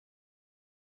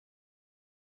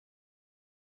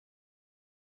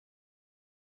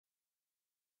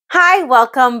Hi,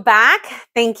 welcome back.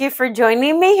 Thank you for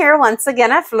joining me here once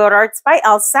again at Floor Arts by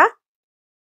Elsa.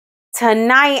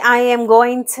 Tonight I am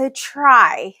going to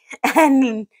try,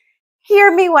 and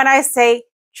hear me when I say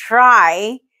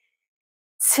try,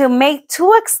 to make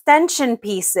two extension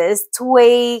pieces to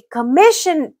a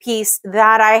commission piece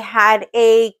that I had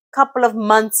a couple of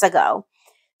months ago.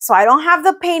 So I don't have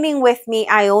the painting with me.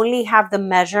 I only have the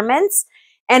measurements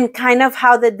and kind of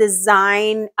how the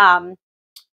design,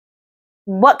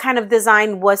 what kind of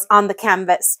design was on the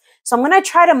canvas. So I'm going to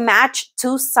try to match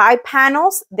two side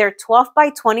panels. They're 12 by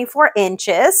 24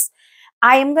 inches.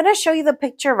 I am going to show you the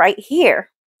picture right here.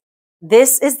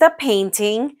 This is the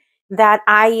painting that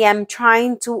I am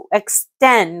trying to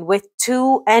extend with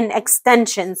two end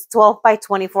extensions, 12 by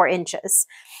 24 inches.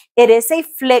 It is a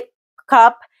flip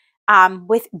cup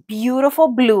with beautiful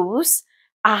blues.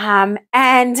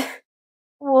 And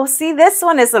we'll see, this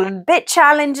one is a bit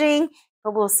challenging,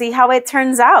 but we'll see how it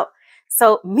turns out.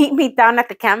 So meet me down at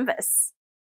the canvas.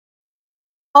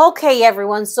 Okay,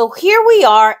 everyone, so here we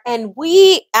are, and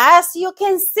we, as you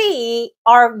can see,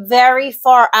 are very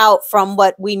far out from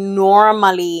what we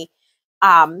normally,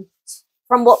 how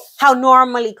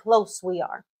normally close we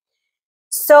are.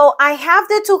 So I have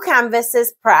the two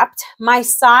canvases prepped. My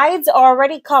sides are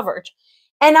already covered,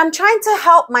 and I'm trying to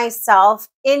help myself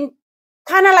in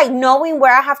kind of like knowing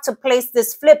where I have to place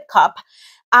this flip cup.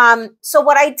 So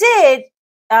what I did,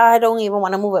 I don't even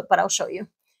want to move it, but I'll show you.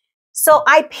 So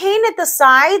I painted the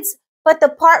sides, but the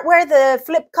part where the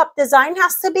flip cup design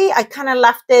has to be, I kind of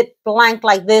left it blank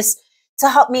like this to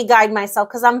help me guide myself,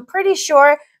 because I'm pretty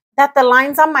sure that the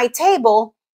lines on my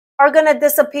table are going to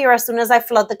disappear as soon as I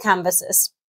flood the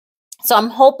canvases. So I'm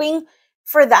hoping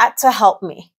for that to help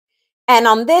me. And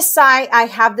on this side, I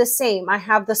have the same. I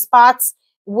have the spots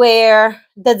where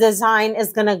the design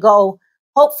is going to go.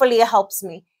 Hopefully it helps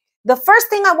me. The first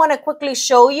thing I want to quickly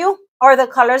show you are the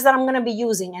colors that I'm going to be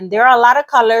using. And there are a lot of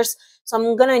colors, so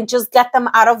I'm going to just get them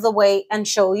out of the way and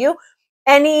show you.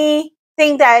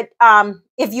 Anything that,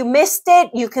 if you missed it,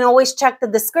 you can always check the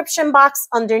description box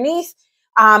underneath.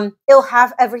 It'll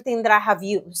have everything that I have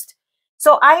used.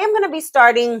 So I am going to be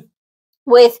starting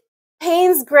with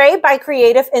Paynes Gray by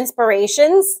Creative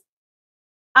Inspirations.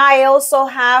 I also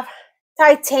have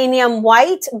Titanium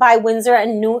White by Winsor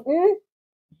and Newton.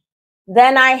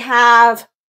 Then I have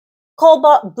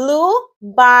Cobalt Blue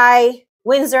by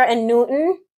Winsor and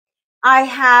Newton. I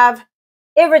have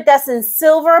Iridescent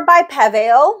Silver by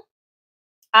Pebeo.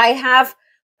 I have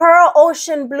Pearl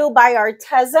Ocean Blue by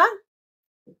Arteza.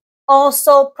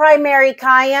 Also Primary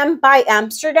Cyan by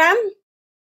Amsterdam.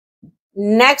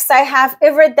 Next, I have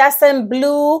Iridescent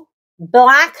Blue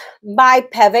Black by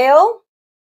Pebeo.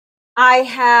 I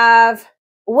have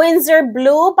Winsor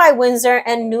Blue by Winsor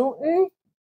and Newton.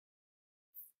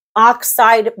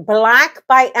 Oxide Black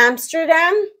by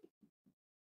Amsterdam.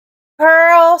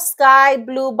 Pearl Sky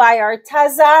Blue by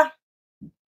Arteza.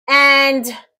 And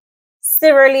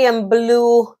Cerulean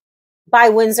Blue by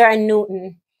Winsor and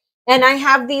Newton. And I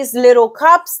have these little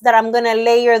cups that I'm going to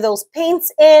layer those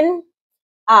paints in.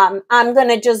 I'm going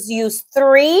to just use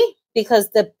 3 because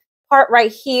the part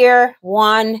right here,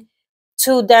 1,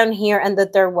 2 down here, and the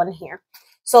third one here.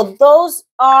 So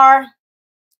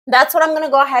that's what I'm going to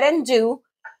go ahead and do.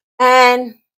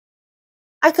 And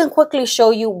I can quickly show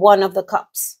you one of the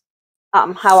cups,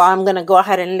 how I'm going to go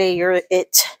ahead and layer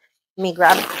it. Let me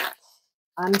grab it.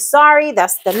 I'm sorry,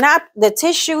 that's the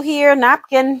tissue here,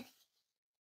 napkin.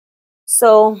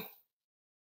 So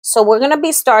we're going to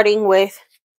be starting with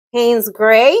Paynes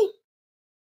Gray.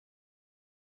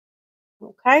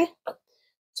 Okay,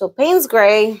 so Paynes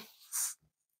Gray.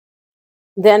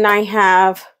 Then I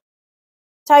have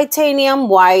Titanium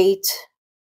White.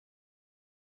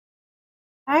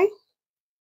 Okay.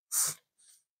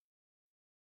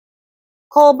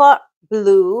 Cobalt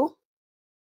Blue.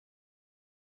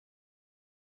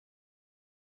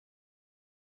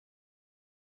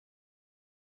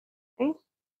 Okay.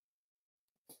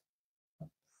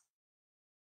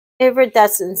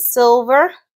 Iridescent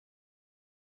Silver.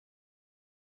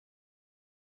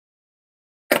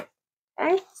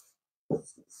 Okay.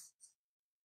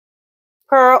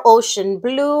 Pearl Ocean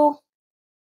Blue.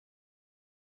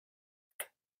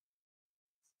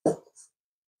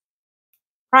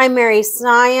 Primary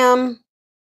Cyan.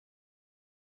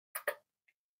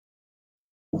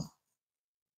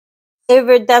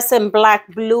 Iridescent Black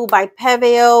Blue by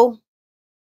Pebeo.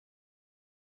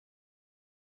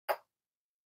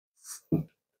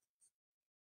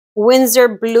 Winsor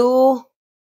Blue.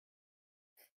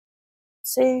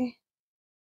 See?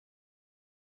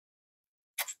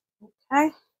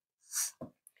 Okay.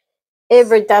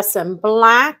 Iridescent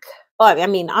Black. Oh, I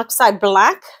mean Oxide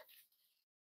Black.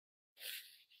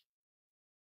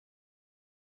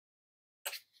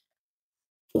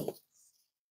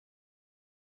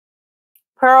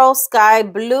 Pearl Sky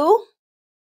Blue,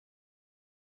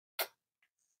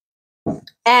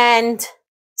 and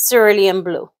Cerulean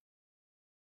Blue.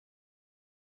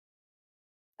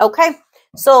 Okay,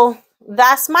 so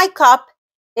that's my cup.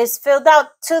 It's filled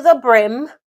out to the brim.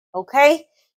 Okay,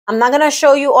 I'm not gonna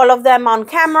show you all of them on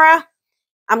camera.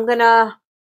 I'm gonna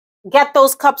get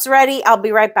those cups ready. I'll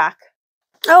be right back.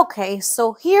 Okay,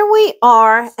 so here we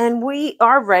are, and we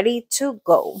are ready to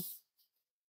go.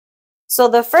 So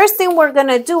the first thing we're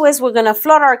gonna do is we're gonna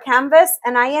flood our canvas,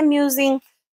 and I am using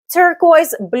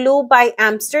Turquoise Blue by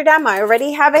Amsterdam. I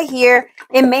already have it here.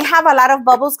 It may have a lot of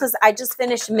bubbles because I just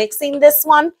finished mixing this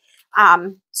one.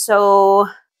 So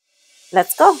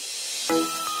let's go.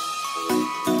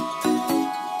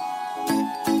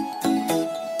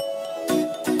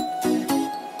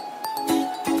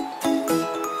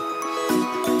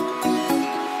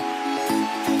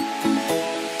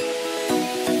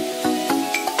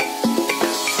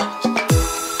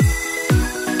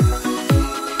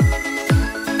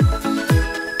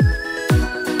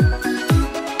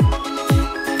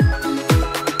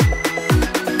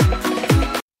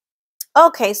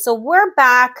 Okay, so we're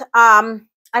back.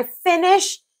 I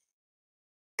finished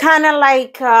kind of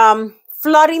like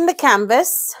flooding the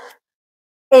canvas.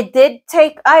 It did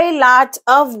take a lot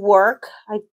of work.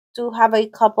 I do have a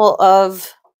couple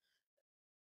of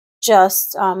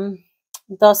just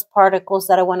dust particles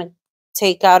that I want to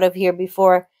take out of here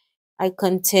before I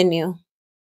continue.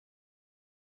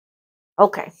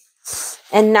 Okay,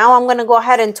 and now I'm going to go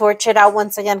ahead and torch it out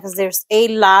once again because there's a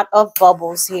lot of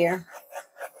bubbles here.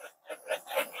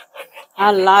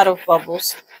 A lot of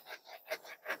bubbles.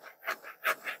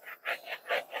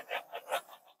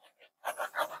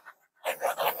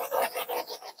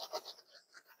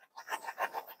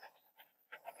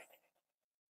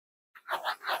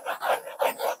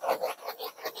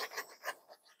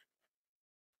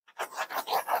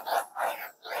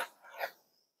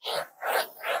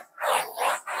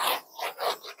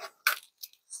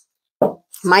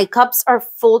 My cups are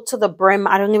full to the brim.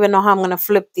 I don't even know how I'm going to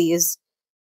flip these,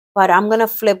 but I'm going to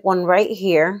flip one right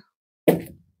here.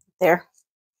 There.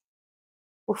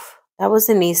 Oof, that was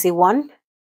an easy one.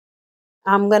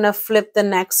 I'm going to flip the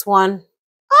next one.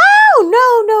 Oh, no.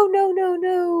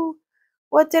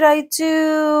 What did I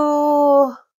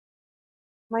do?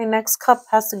 My next cup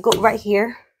has to go right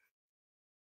here.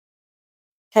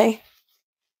 Okay.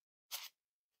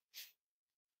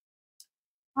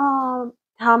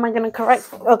 How am I going to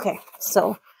correct? Okay,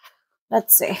 so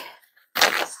let's see.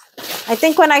 I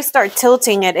think when I start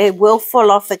tilting it, it will fall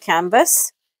off the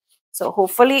canvas. So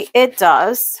hopefully it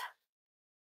does.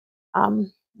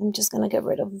 I'm just going to get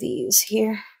rid of these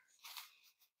here.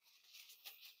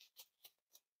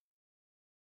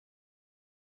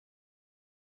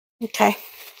 Okay.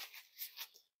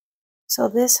 So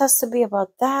this has to be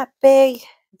about that big.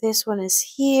 This one is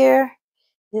here.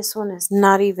 This one is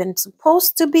not even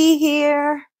supposed to be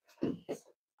here.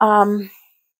 What am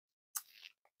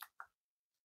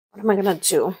I going to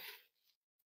do?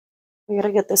 I got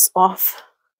to get this off.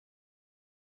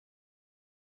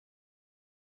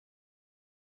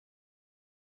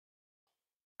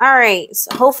 All right,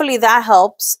 so hopefully that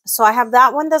helps. So I have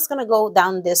that one that's going to go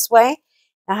down this way.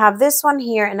 I have this one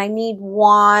here, and I need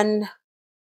one,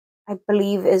 I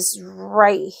believe, is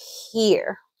right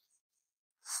here.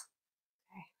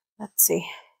 Okay, let's see.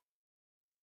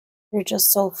 You're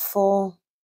just so full.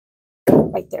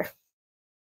 Right there.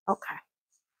 Okay.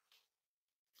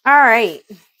 All right.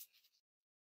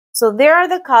 So there are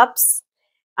the cups.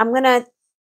 I'm going to,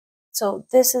 so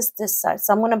this is this side.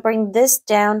 So I'm going to bring this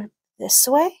down this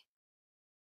way.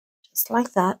 Just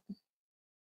like that.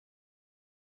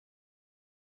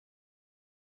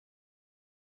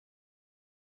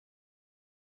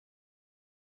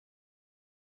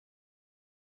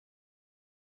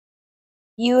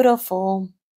 Beautiful.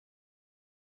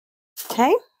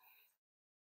 Okay.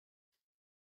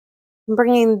 I'm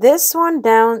bringing this one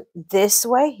down this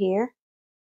way here.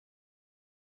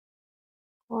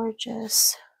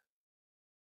 Gorgeous.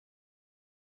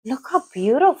 Look how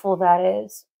beautiful that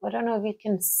is. I don't know if you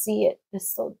can see it.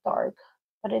 It's so dark,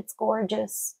 but it's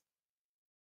gorgeous.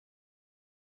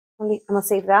 I'm going to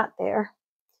save that there.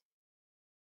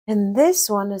 And this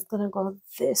one is going to go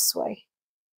this way.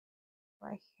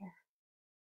 Right here.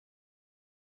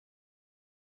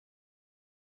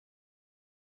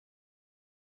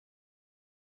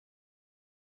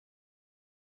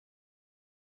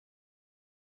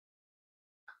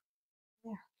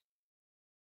 There.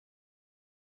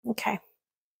 Okay.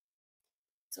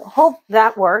 So hope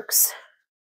that works.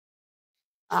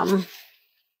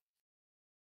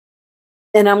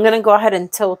 And I'm going to go ahead and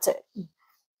tilt it.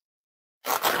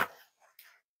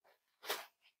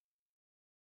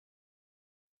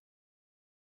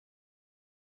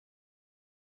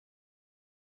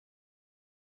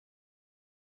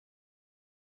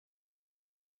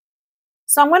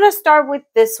 So I'm going to start with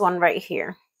this one right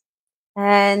here.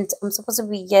 And I'm supposed to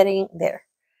be getting there.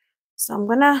 So I'm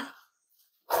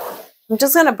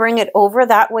just going to bring it over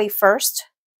that way first.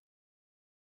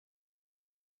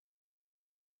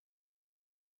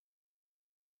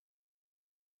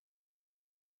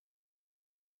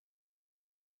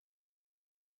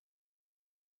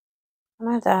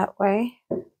 That way.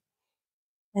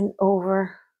 And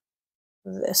over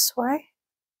this way.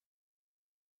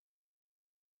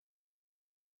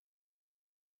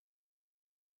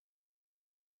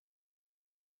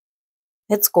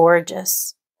 It's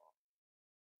gorgeous.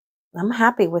 I'm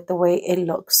happy with the way it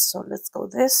looks. So let's go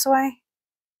this way.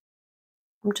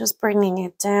 I'm just bringing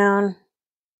it down.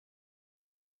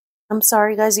 I'm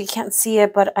sorry, guys, you can't see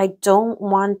it, but I don't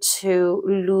want to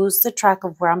lose the track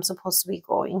of where I'm supposed to be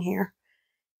going here.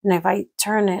 And if I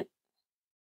turn it,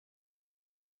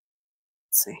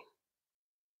 let's see.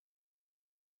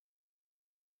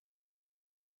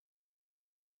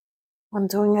 I'm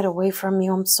doing it away from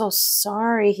you. I'm so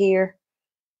sorry here.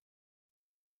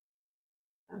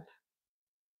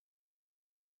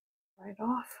 Right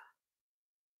off.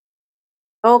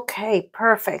 Okay,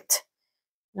 perfect.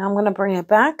 Now I'm going to bring it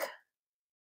back.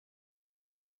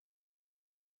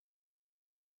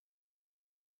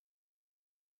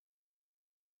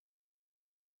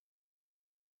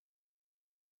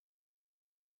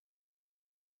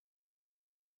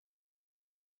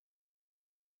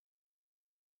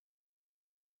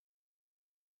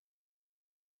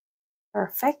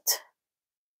 Perfect.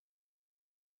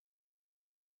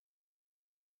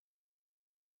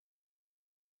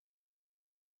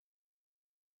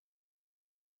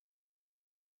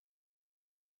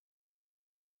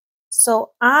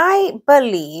 So I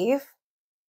believe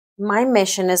my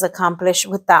mission is accomplished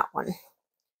with that one.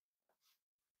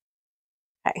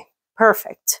 Okay,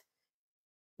 perfect.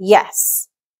 Yes.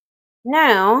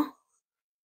 Now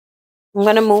I'm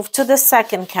going to move to the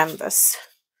second canvas.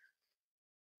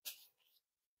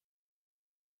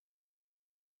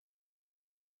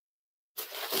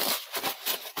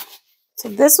 So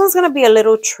this one's going to be a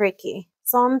little tricky.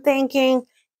 So I'm thinking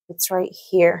it's right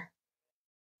here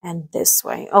and this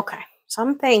way. Okay, so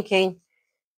I'm thinking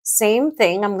same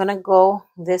thing. I'm going to go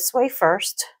this way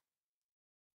first.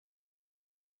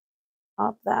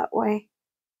 Up that way.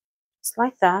 Just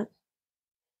like that.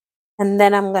 And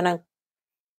then I'm going to,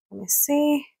 let me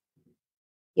see.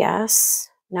 Yes.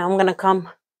 Now I'm going to come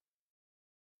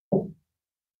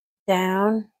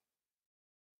down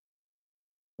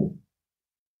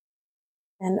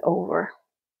and over.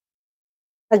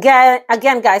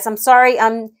 Again, guys, I'm sorry.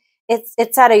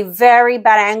 It's at a very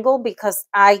bad angle because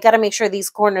I got to make sure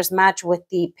these corners match with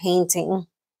the painting.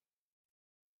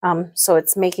 So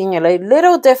it's making it a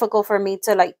little difficult for me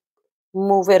to like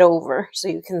move it over so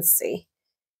you can see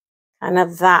kind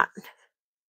of that.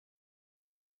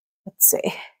 Let's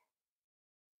see.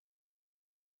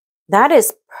 That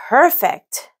is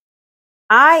perfect.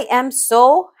 I am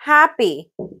so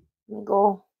happy. Let me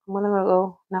go. I'm gonna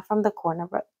go not from the corner,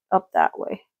 but up that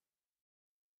way.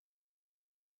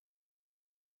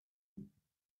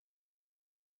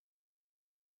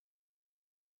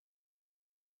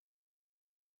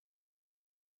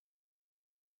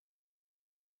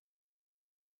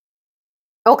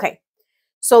 Okay,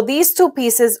 so these two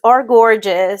pieces are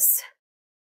gorgeous.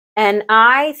 And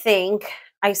I think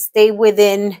I stay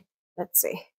within, let's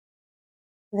see,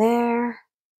 there,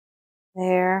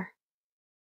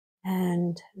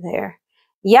 and there.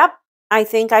 Yep, I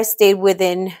think I stayed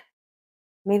within,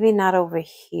 maybe not over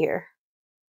here.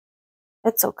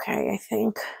 It's okay, I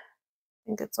think. I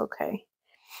think it's okay.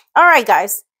 All right,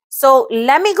 guys. So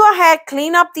let me go ahead,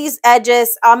 clean up these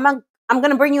edges. I'm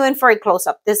going to bring you in for a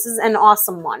close-up. This is an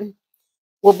awesome one.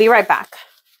 We'll be right back.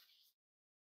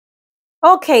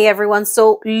 Okay, everyone.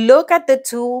 So look at the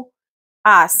two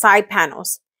side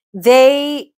panels.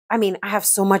 I mean, I have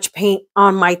so much paint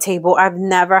on my table. I've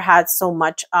never had so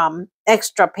much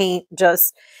extra paint.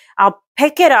 Just, I'll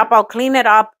pick it up, I'll clean it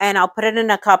up, and I'll put it in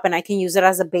a cup, and I can use it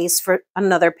as a base for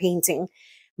another painting.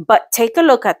 But take a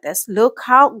look at this. Look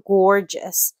how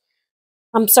gorgeous.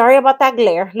 I'm sorry about that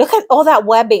glare. Look at all that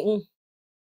webbing.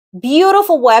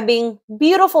 Beautiful webbing,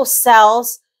 beautiful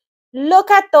cells.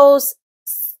 Look at those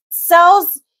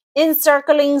cells,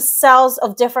 encircling cells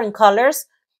of different colors.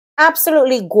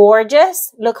 Absolutely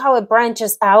gorgeous. Look how it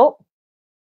branches out.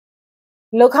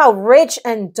 Look how rich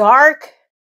and dark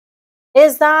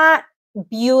is that.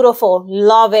 Beautiful.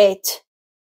 Love it.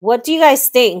 What do you guys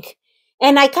think?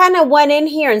 And I kind of went in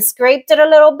here and scraped it a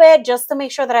little bit just to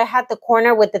make sure that I had the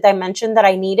corner with the dimension that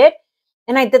I needed.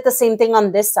 And I did the same thing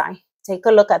on this side. Take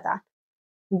a look at that.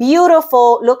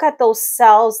 Beautiful. Look at those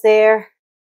cells there.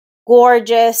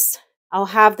 Gorgeous. I'll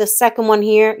have the second one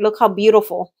here. Look how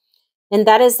beautiful. And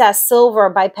that is that silver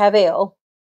by Pebeo.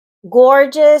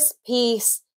 Gorgeous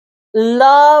piece.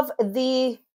 Love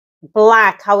the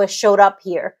black, how it showed up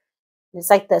here. It's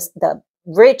like this, the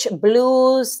rich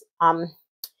blues,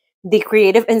 the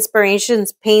creative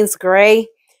inspirations, Paynes gray.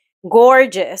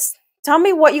 Gorgeous. Tell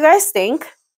me what you guys think.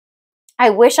 I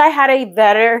wish I had a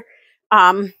better,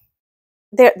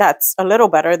 there, that's a little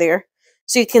better there,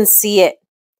 so you can see it.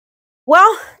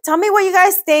 Well, tell me what you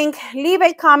guys think. Leave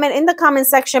a comment in the comment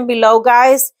section below,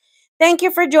 guys. Thank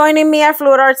you for joining me at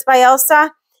Fluid Arts by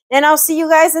Elsa. And I'll see you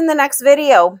guys in the next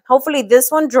video. Hopefully this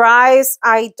one dries.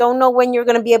 I don't know when you're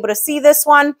going to be able to see this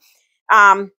one.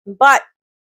 But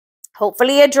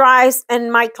hopefully it dries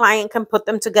and my client can put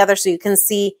them together so you can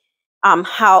see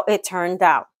how it turned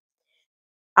out.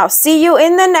 I'll see you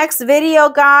in the next video,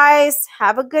 guys.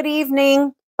 Have a good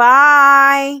evening.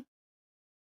 Bye.